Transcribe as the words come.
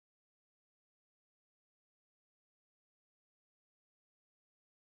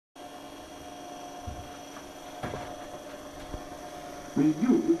We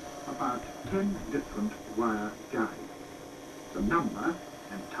use about 10 different wire guides. The number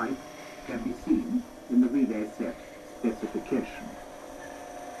and type can be seen in the relay set specification.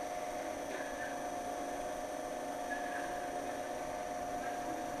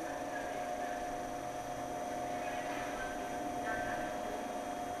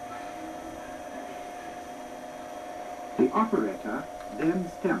 The operator then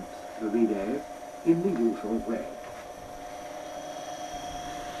stamps the relays in the usual way.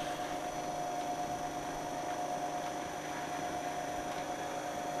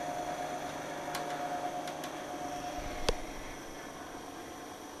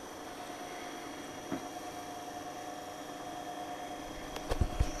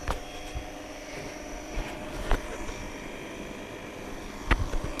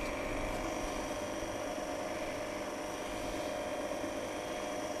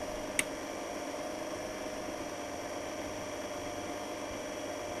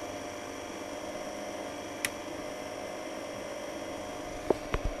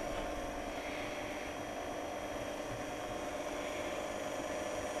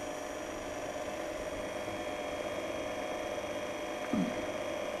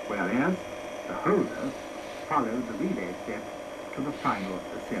 Whereas the holders follow the relay set to the final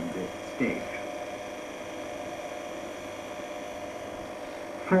assembly stage.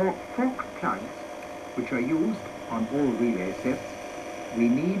 For fork plugs, which are used on all relay sets, we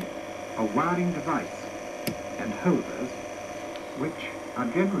need a wiring device and holders, which are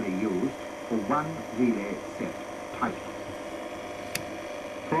generally used for one relay set type.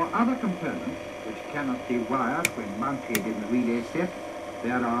 For other components which cannot be wired when mounted in the relay set,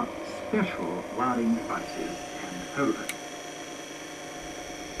 there are special wiring devices and holders.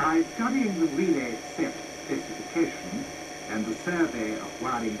 By studying the relay set specification and the survey of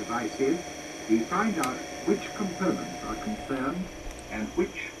wiring devices, we find out which components are concerned and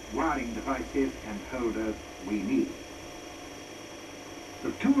which wiring devices and holders we need.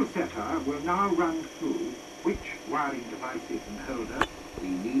 The tool setter will now run through which wiring devices and holders we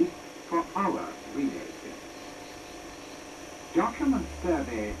need for our relay set. Document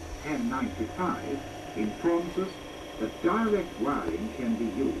Survey 1095 informs us that direct wiring can be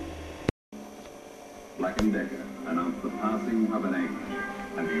used. Black & Decker announced the passing of an age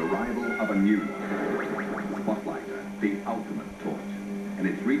and the arrival of a new one. Spotlighter, the ultimate torch. And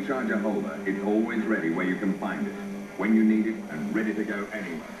its recharger holder is always ready where you can find it, when you need it and ready to go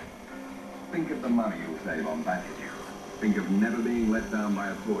anywhere. Think of the money you'll save on batteries. Think of never being let down by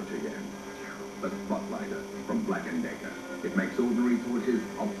a torch again. The Spotlighter from Black & Decker. It makes ordinary torches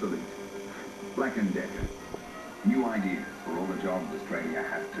obsolete. Black & Decker. New ideas for all the jobs Australia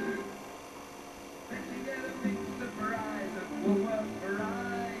has to do.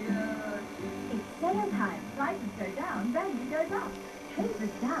 It's sale time. Prices go down, value goes up. Traces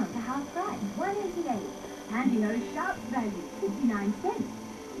down to half price, $1.88. Handy Nose Sharp value, 59 cents.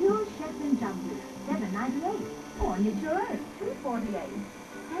 Pure Chef and Jumbo, $7.98. Or knit your own, $3.48.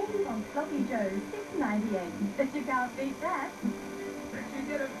 Save on Sloppy Joe's, $6.98. Bet you can't beat that. Bet you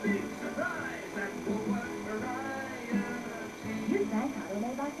get a big surprise at Woolworths Variety. Use bank card or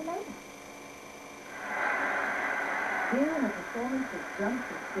lay by for later. Here in a performance of jumps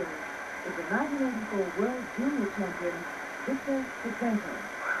and skills is the 1984 World Junior Champion, Victor Piqueto.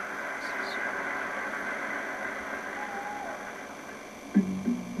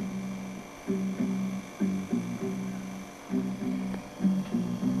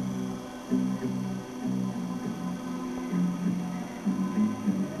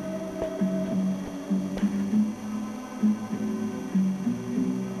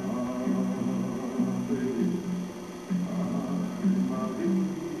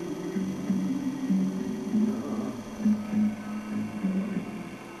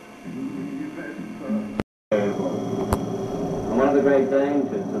 Great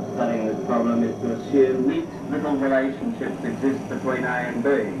dangers of studying this problem is to assume neat little relationships exist between A and B.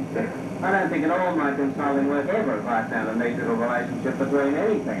 I don't think in all my consulting work ever have I found a neat little relationship between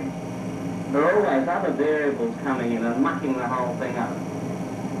anything. There are always other variables coming in and mucking the whole thing up.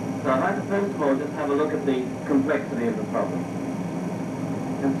 So I'd like to first of all just have a look at the complexity of the problem.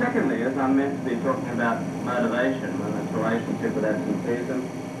 And secondly, as I'm meant to be talking about motivation and its relationship with absenteeism,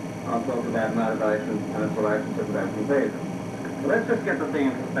 I'll talk about motivation and its relationship with absenteeism. So let's just get the thing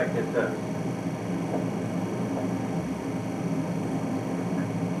in perspective first.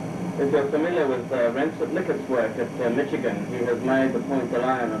 If you're familiar with Rensselaer Lickett's work at Michigan, he has made the point that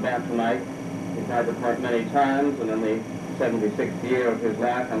I am about to make. He's made the point many times, and in the 76th year of his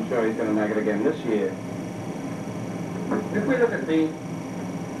life, I'm sure he's going to make it again this year. If we look at the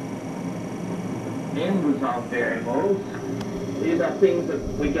end result variables, These are things that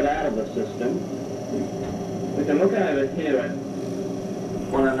we get out of the system. We can look over here at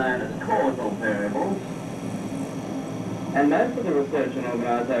what are known as causal variables. And most of the research in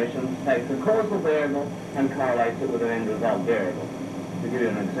organisations takes a causal variable and correlates it with an end result variable. To give you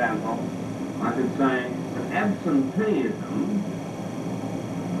an example, I could say that absenteeism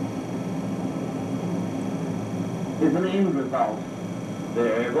is an end result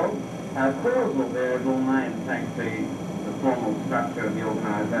variable. Our causal variable may in fact be the formal structure of the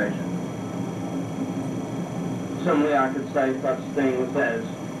organisation. Similarly, I could say such things as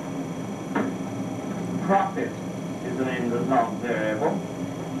profit is an end result variable.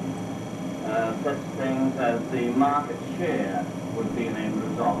 Such things as the market share would be an end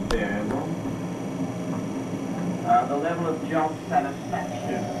result variable. The level of job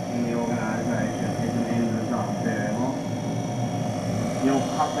satisfaction in the organisation is an end result variable. Your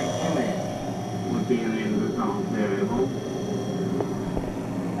public image would be an end result variable.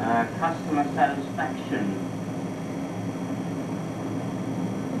 Customer satisfaction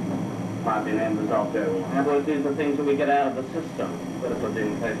might be an end result variable. In other words, these are things that we get out of the system. But if we're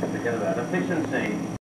doing cases to get that. Efficiency